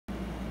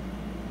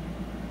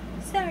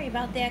Sorry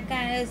about that,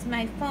 guys.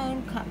 My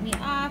phone cut me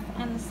off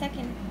on the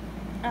second,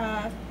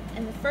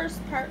 in the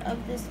first part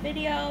of this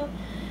video.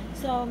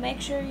 So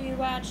make sure you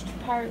watched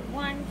part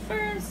 1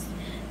 first,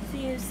 so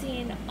you've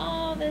seen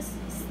all this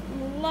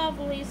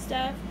lovely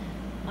stuff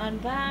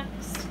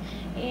unboxed,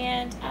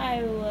 and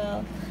I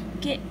will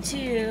get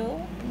to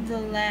the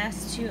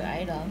last 2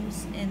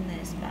 items in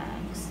this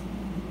box.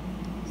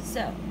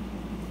 So,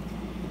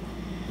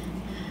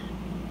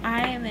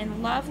 I am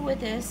in love with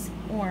this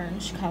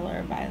orange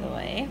color, by the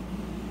way.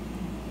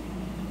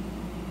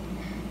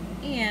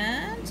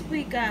 And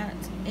we got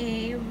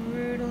a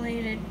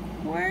rutilated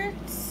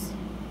quartz.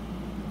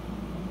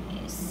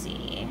 Let me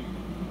see.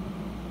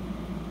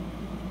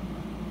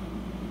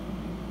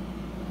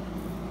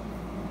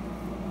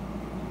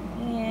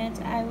 And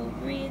I will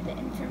read the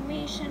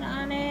information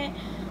on it.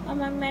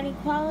 Among many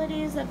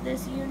qualities of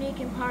this unique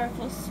and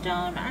powerful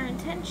stone, our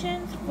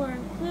intentions for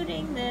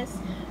including this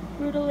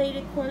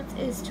rutilated quartz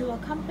is to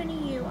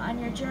accompany you on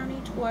your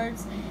journey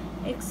towards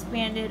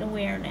expanded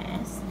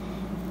awareness.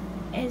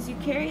 As you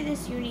carry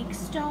this unique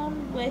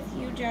stone with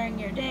you during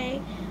your day,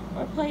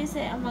 or place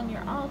it among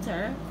your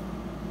altar.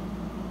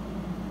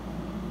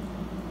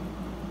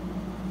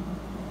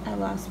 I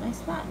lost my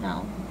spot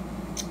now.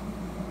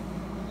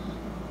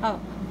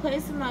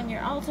 Place among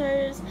your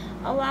altars,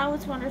 allow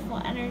its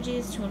wonderful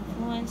energies to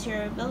influence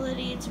your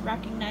ability to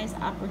recognize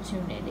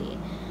opportunity.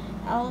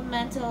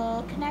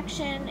 Elemental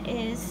connection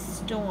is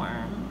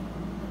storm,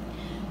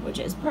 which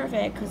is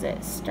perfect because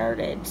it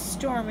started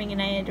storming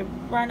and I had to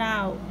run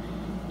out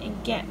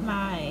and get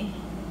my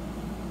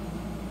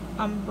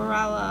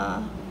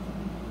umbrella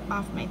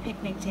off my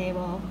picnic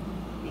table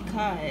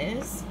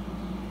because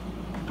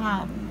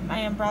my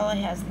umbrella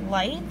has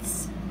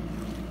lights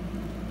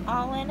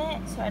all in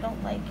it, so I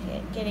don't like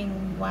it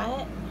getting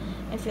wet.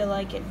 I feel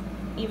like it,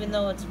 even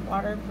though it's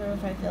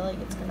waterproof, I feel like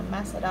it's gonna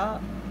mess it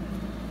up.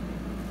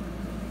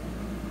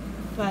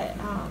 But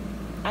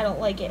I don't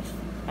like it.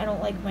 I don't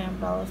like my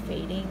umbrella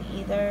fading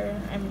either.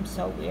 I'm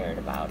so weird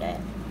about it.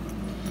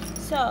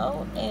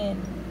 So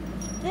in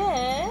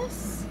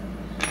this,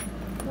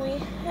 we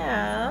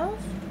have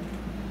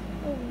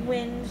a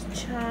wind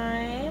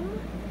chime.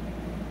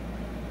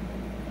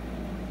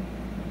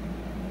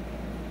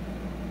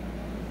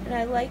 And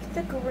I like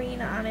the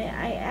green on it.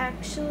 I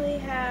actually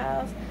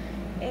have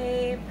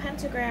a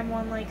pentagram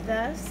one like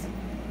this,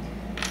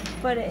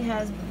 but it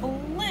has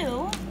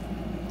blue.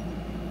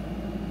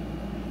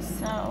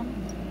 So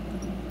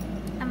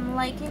I'm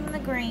liking the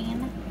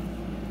green.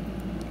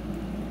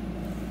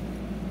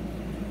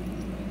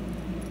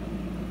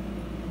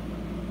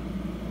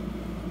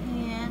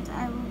 And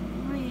I will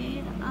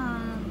read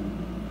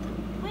the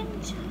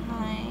wind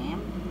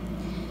chime.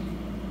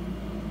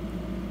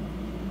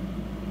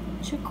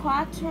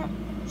 Trikatra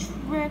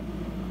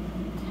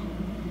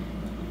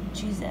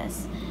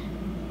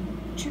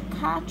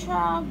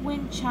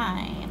wind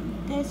chime.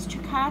 This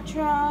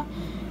Trikatra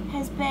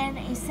has been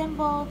a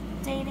symbol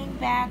dating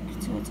back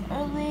to as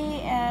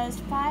early as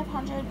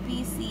 500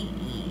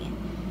 BCE.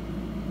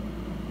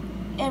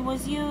 It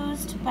was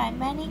used by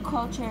many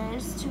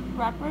cultures to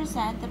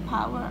represent the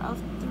power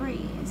of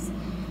threes.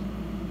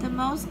 The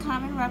most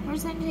common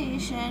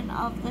representation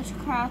of the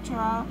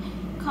Trikatra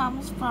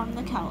comes from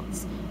the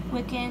Celts,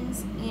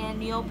 Wiccans, and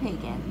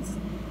Neo-pagans.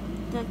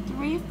 The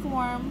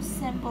three-form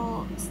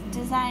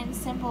design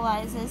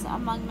symbolizes,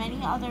 among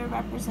many other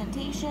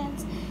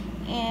representations,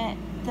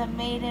 the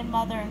maiden,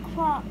 mother,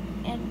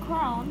 and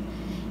crone,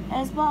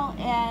 as well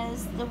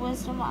as the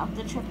wisdom of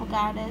the triple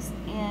goddess,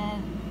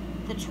 and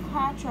the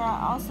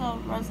Trikatra also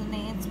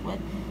resonates with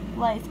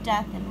life,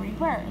 death, and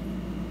rebirth.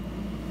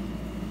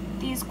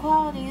 These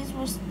qualities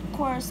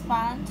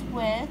correspond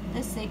with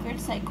the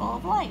sacred cycle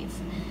of life.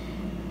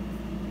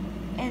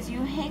 As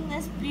you hang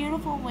this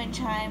beautiful wind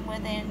chime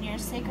within your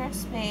sacred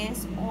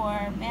space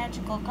or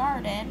magical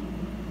garden,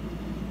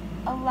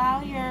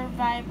 allow your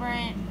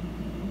vibrant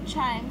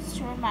chimes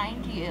to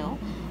remind you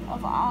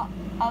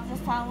of the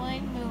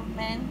following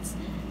movements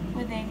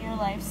within your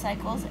life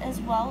cycles, as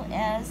well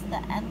as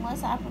the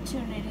endless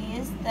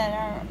opportunities that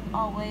are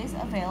always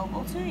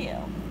available to you.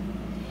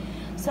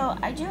 So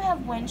I do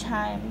have wind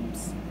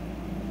chimes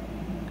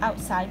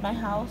outside my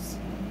house,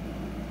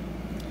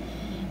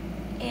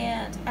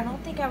 and I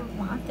don't think I would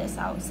want this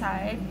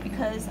outside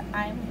because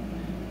I'm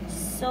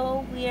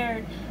so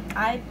weird.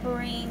 I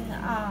bring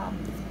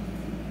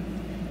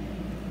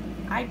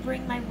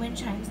my wind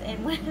chimes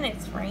in when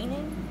it's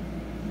raining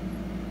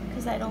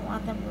because I don't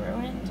want them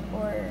ruined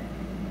or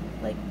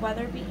like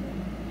weather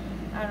beaten.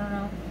 I don't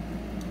know.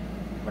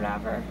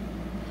 Whatever.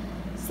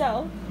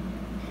 So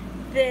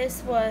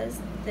this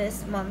was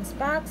this month's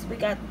box. We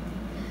got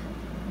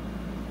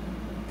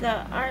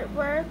the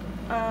artwork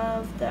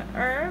of the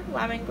herb,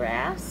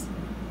 lemongrass,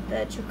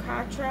 the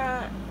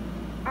Trikatra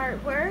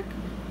artwork,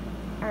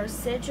 our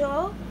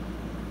sigil,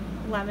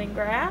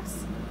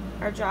 lemongrass,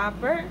 our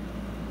dropper,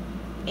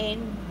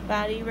 and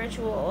body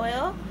ritual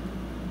oil,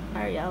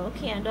 our yellow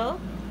candle,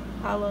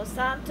 Palo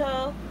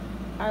Santo,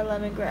 our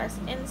lemongrass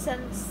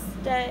incense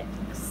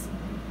sticks,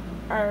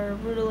 our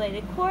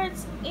rutilated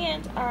quartz,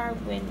 and our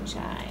wind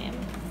chime.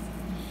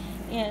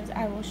 And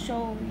I will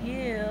show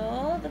you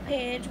the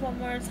page one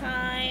more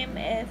time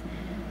if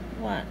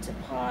you want to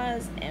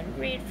pause and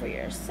read for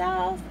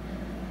yourself.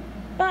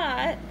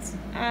 But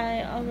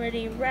I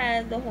already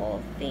read the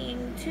whole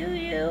thing to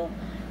you,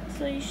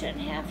 so you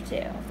shouldn't have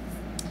to.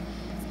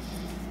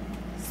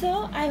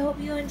 So I hope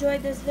you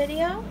enjoyed this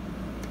video,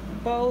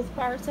 both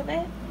parts of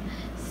it.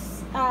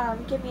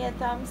 Give me a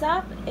thumbs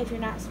up. If you're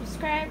not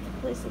subscribed,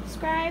 please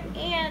subscribe.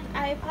 And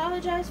I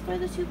apologize for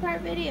the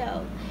 2-part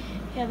video.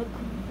 Have a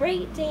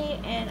great day,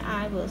 and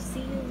I will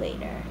see you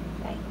later.